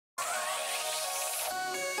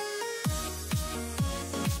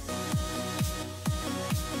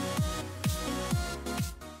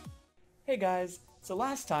Hey guys, so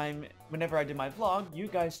last time, whenever I did my vlog, you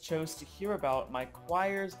guys chose to hear about my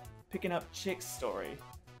choir's picking up chicks story.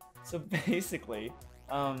 So basically,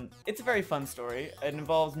 it's a very fun story. It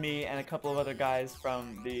involves me and a couple of other guys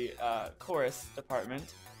from the chorus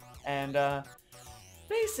department, and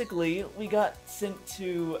basically we got sent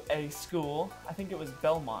to a school. I think it was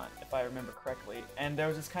Belmont, if I remember correctly, and there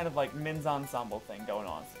was this kind of like men's ensemble thing going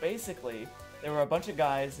on. So basically, there were a bunch of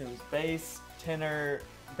guys. It was bass, tenor,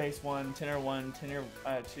 bass 1, tenor 1, tenor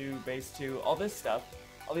 2, bass 2, all this stuff,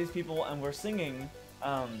 all these people, and we're singing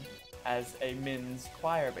as a men's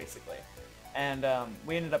choir, basically. And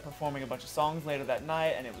we ended up performing a bunch of songs later that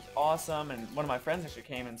night, and it was awesome, and one of my friends actually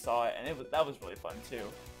came and saw it, and that was really fun too.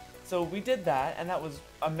 So we did that, and that was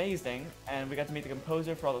amazing, and we got to meet the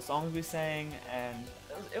composer for all the songs we sang, and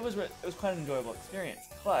it was quite an enjoyable experience.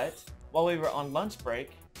 But while we were on lunch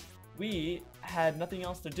break, we had nothing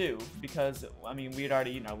else to do because, I mean, we had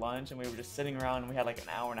already eaten our lunch and we were just sitting around and we had like an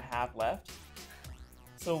hour and a half left.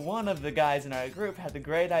 So one of the guys in our group had the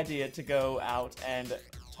great idea to go out and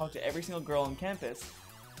talk to every single girl on campus,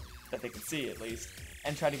 that they could see at least,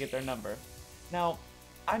 and try to get their number. Now,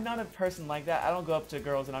 I'm not a person like that. I don't go up to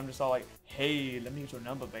girls and I'm just all like, hey, let me get your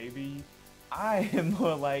number, baby. I am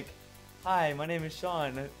more like, hi, my name is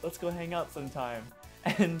Shaun, let's go hang out sometime.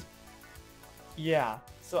 And yeah,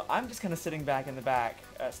 so I'm just kind of sitting back in the back,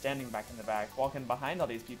 standing back in the back, walking behind all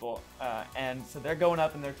these people, and so they're going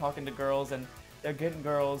up and they're talking to girls and they're getting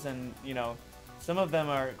girls, and you know, some of them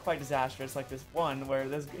are quite disastrous, like this one where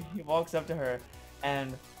he walks up to her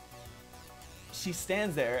and she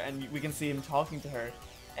stands there and we can see him talking to her,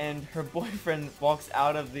 and her boyfriend walks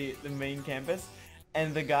out of the main campus,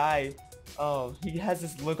 and the guy, oh, he has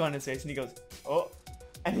this look on his face and he goes, oh.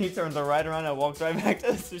 And he turns right around and walks right back to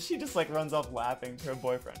us, so she just like runs off laughing to her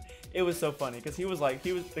boyfriend. It was so funny, because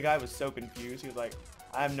the guy was so confused. He was like,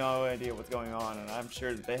 I have no idea what's going on, and I'm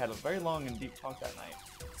sure that they had a very long and deep talk that night.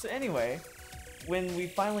 So anyway, when we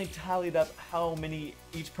finally tallied up how many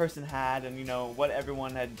each person had, and you know, what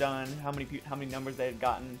everyone had done, how many numbers they had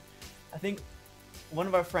gotten, I think one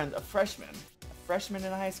of our friends, a freshman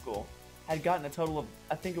in high school, had gotten a total of,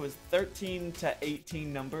 I think it was 13 to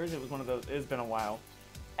 18 numbers. It was one of those, it's been a while.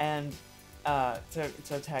 And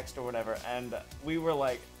to text or whatever, and we were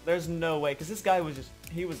like, there's no way, because this guy was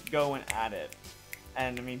he was going at it,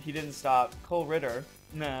 and I mean, he didn't stop. Cole Ritter,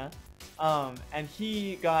 nah, and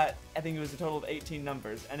he got, I think it was a total of 18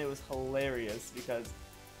 numbers, and it was hilarious because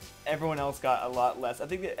everyone else got a lot less. I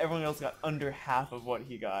think that everyone else got under half of what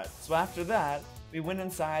he got. So after that, we went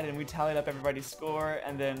inside and we tallied up everybody's score,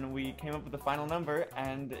 and then we came up with the final number,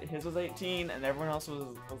 and his was 18, and everyone else was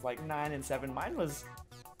like 9 and 7. Mine was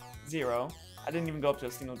 0. I didn't even go up to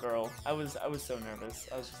a single girl. I was so nervous.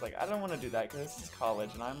 I was just like, I don't want to do that because this is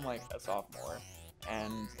college and I'm like a sophomore,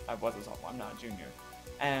 and I was a sophomore, I'm not a junior,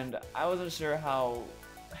 and I wasn't sure how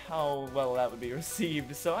well that would be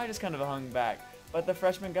received, so I just kind of hung back. But the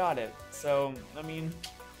freshman got it, so I mean,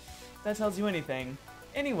 that tells you anything.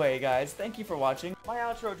 Anyway, guys, thank you for watching. My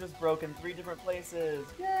outro just broke in 3 different places.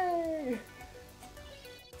 Yay!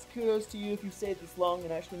 It's kudos to you if you stayed this long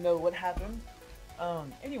and actually know what happened.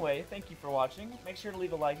 Anyway, thank you for watching. Make sure to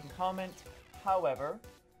leave a like and comment. However,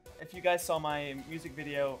 if you guys saw my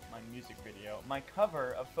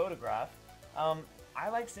cover of Photograph, I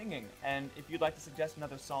like singing, and if you'd like to suggest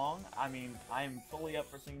another song, I mean, I'm fully up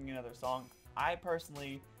for singing another song. I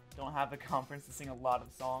personally don't have the confidence to sing a lot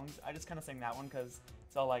of songs. I just kind of sing that one because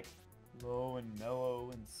it's all like low and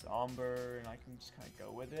mellow and somber, and I can just kind of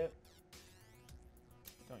go with it.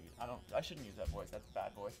 I shouldn't use that voice. That's a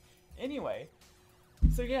bad voice. Anyway,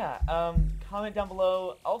 so yeah, comment down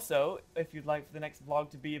below also if you'd like for the next vlog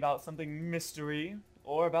to be about something mystery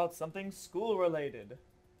or about something school related.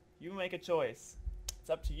 You make a choice. It's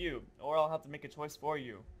up to you, or I'll have to make a choice for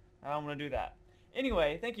you. I don't want to do that.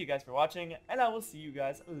 Anyway, thank you guys for watching, and I will see you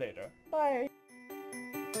guys later. Bye!